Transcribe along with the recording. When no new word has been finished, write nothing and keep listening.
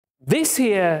This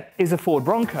here is a Ford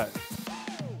Bronco.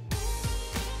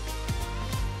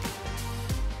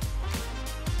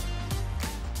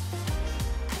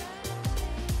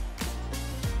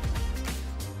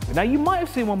 Now you might have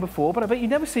seen one before, but I bet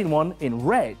you've never seen one in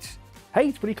red. Hey,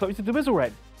 it's pretty close to dubizzle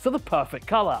red, so the perfect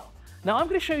color. Now I'm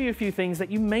going to show you a few things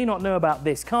that you may not know about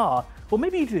this car, or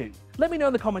maybe you do. Let me know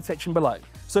in the comment section below.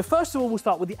 So first of all, we'll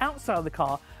start with the outside of the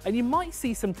car, and you might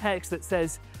see some text that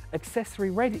says, accessory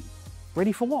ready.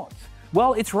 Ready for what?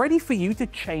 Well, it's ready for you to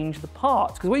change the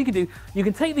parts, because what you can do, you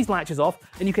can take these latches off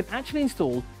and you can actually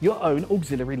install your own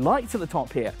auxiliary lights at the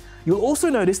top here. You'll also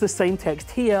notice the same text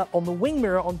here on the wing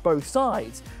mirror on both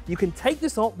sides. You can take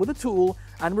this off with a tool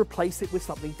and replace it with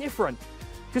something different.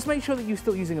 Just make sure that you're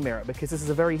still using a mirror, because this is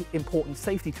a very important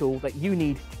safety tool that you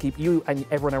need to keep you and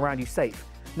everyone around you safe.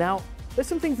 Now, there's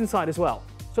some things inside as well,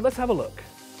 so let's have a look.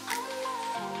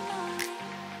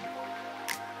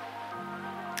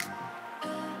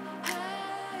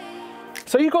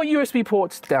 So you've got USB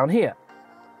ports down here,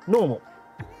 normal.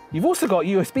 You've also got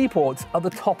USB ports at the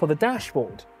top of the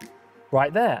dashboard,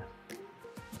 right there.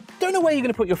 Don't know where you're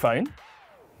going to put your phone.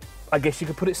 I guess you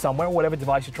could put it somewhere, whatever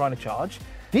device you're trying to charge.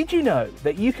 Did you know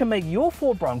that you can make your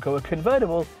Ford Bronco a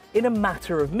convertible in a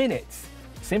matter of minutes?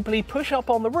 Simply push up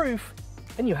on the roof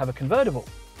and you have a convertible.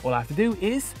 All I have to do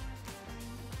is,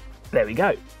 there we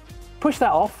go. Push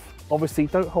that off. Obviously,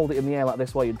 don't hold it in the air like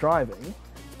this while you're driving.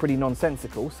 It's pretty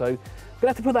nonsensical, so you're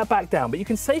gonna have to put that back down, but you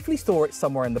can safely store it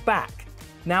somewhere in the back.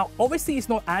 Now, obviously, it's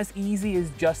not as easy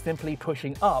as just simply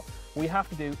pushing up. What you have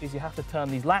to do is you have to turn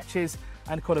these latches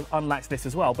and kind of unlatch this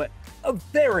as well, but a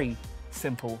very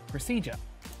simple procedure.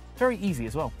 Very easy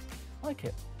as well. Like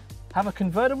it. Have a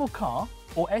convertible car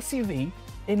or SUV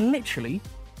in literally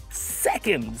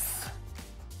seconds.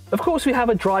 Of course, we have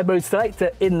a drive mode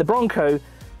selector in the Bronco,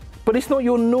 but it's not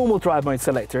your normal drive mode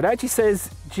selector. It actually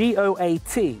says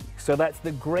GOAT, so that's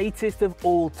the greatest of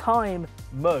all time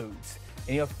modes.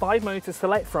 And you have 5 modes to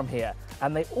select from here,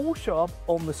 and they all show up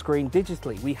on the screen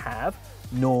digitally. We have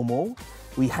normal,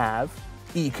 we have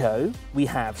eco, we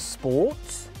have sport,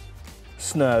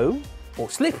 snow, or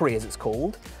slippery as it's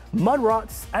called, mud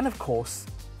ruts, and of course,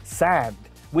 sand,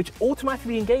 which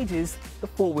automatically engages the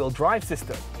 4-wheel drive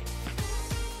system.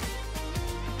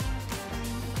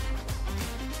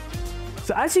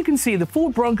 So as you can see, the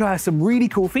Ford Bronco has some really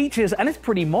cool features and it's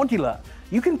pretty modular.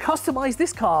 You can customize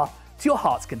this car to your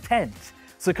heart's content.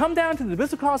 So come down to the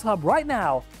dubizzle Cars Hub right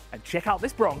now and check out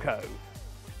this Bronco.